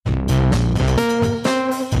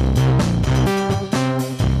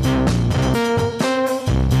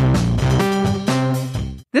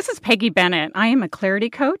Peggy Bennett. I am a clarity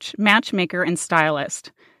coach, matchmaker, and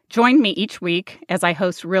stylist. Join me each week as I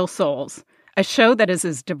host Real Souls, a show that is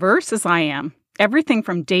as diverse as I am. Everything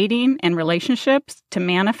from dating and relationships to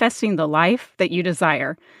manifesting the life that you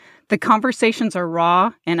desire. The conversations are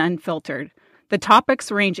raw and unfiltered. The topics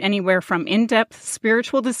range anywhere from in-depth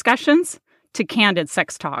spiritual discussions to candid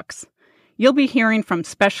sex talks. You'll be hearing from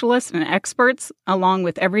specialists and experts along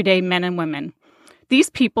with everyday men and women. These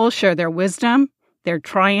people share their wisdom, their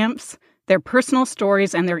triumphs, their personal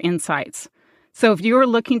stories, and their insights. So if you are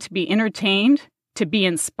looking to be entertained, to be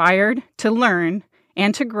inspired, to learn,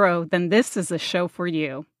 and to grow, then this is a show for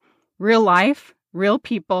you. Real life, real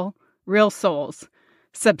people, real souls.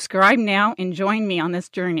 Subscribe now and join me on this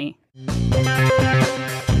journey.